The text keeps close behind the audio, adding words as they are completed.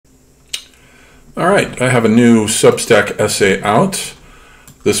All right, I have a new Substack essay out.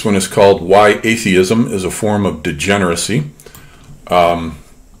 This one is called Why Atheism is a Form of Degeneracy. So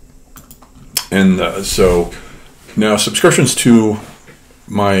now subscriptions to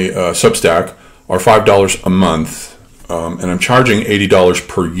my Substack are $5 a month, and I'm charging $80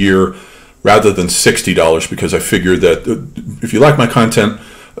 per year rather than $60 because I figure that if you like my content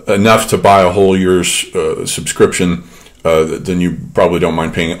enough to buy a whole year's subscription, then you probably don't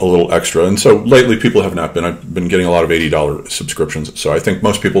mind paying a little extra. And so lately people have not been. I've been getting a lot of $80 subscriptions. So I think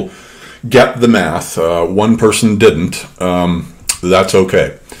most people get the math. One person didn't. That's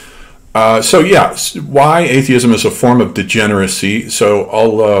okay. So yeah, why atheism is a form of degeneracy. So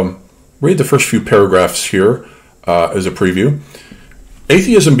I'll read the first few paragraphs here as a preview.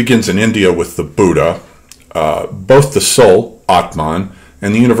 Atheism begins in India with the Buddha. Both the soul, Atman,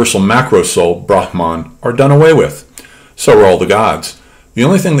 and the universal macro soul, Brahman, are done away with. So are all the gods. The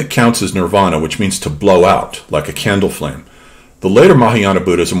only thing that counts is nirvana, which means to blow out, like a candle flame. The later Mahayana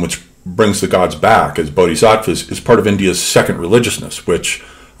Buddhism, which brings the gods back as bodhisattvas, is part of India's second religiousness, which,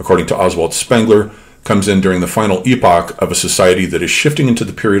 according to Oswald Spengler, comes in during the final epoch of a society that is shifting into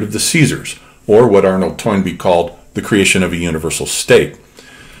the period of the Caesars, or what Arnold Toynbee called the creation of a universal state.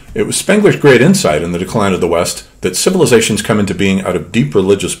 It was Spengler's great insight in the decline of the West that civilizations come into being out of deep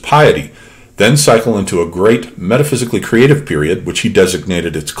religious piety, then cycle into a great metaphysically creative period, which he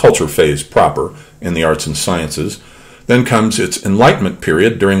designated its culture phase proper in the arts and sciences. Then comes its enlightenment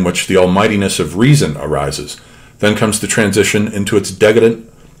period, during which the almightiness of reason arises. Then comes the transition into its decadent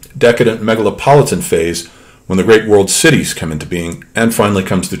megalopolitan phase, when the great world cities come into being, and finally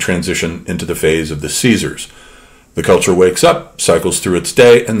comes the transition into the phase of the Caesars. The culture wakes up, cycles through its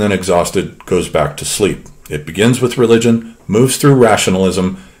day, and then exhausted goes back to sleep. It begins with religion, moves through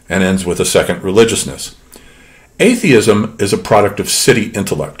rationalism, and ends with a second religiousness. Atheism is a product of city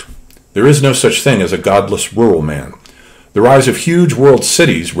intellect. There is no such thing as a godless rural man. The rise of huge world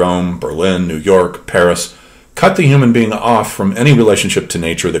cities, Rome, Berlin, New York, Paris, cut the human being off from any relationship to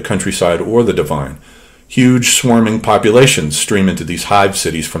nature, the countryside, or the divine. Huge swarming populations stream into these hive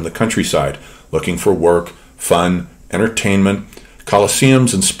cities from the countryside, looking for work, fun, entertainment.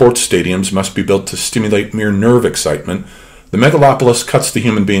 Coliseums and sports stadiums must be built to stimulate mere nerve excitement. The megalopolis cuts the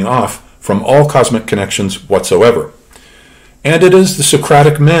human being off from all cosmic connections whatsoever. And it is the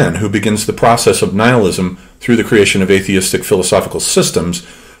Socratic man who begins the process of nihilism through the creation of atheistic philosophical systems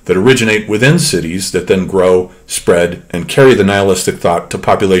that originate within cities that then grow, spread, and carry the nihilistic thought to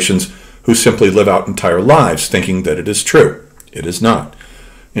populations who simply live out entire lives thinking that it is true. It is not.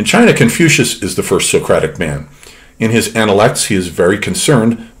 In China, Confucius is the first Socratic man. In his Analects, he is very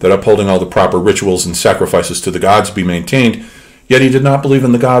concerned that upholding all the proper rituals and sacrifices to the gods be maintained, yet he did not believe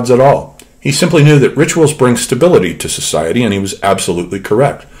in the gods at all. He simply knew that rituals bring stability to society, and he was absolutely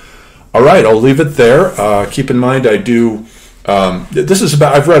correct. All right, I'll leave it there. Keep in mind, I've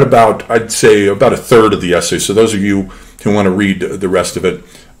read about, I'd say, about a third of the essay, so those of you who want to read the rest of it,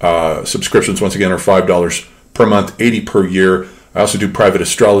 subscriptions, once again, are $5 per month, $80 per year. I also do private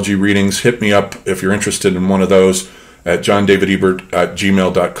astrology readings. Hit me up if you're interested in one of those at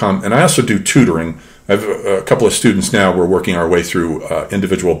johndavidebert@gmail.com. And I also do tutoring. I have a couple of students now. We're working our way through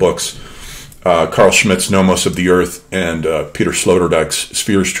individual books. Carl Schmitt's Nomos of the Earth and Peter Sloterdijk's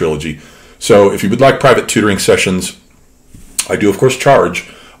Spheres trilogy. So if you would like private tutoring sessions, I do, of course,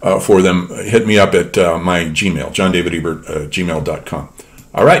 charge for them. Hit me up at my Gmail, johndavidebert@gmail.com.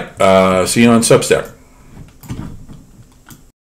 All right. See you on Substack.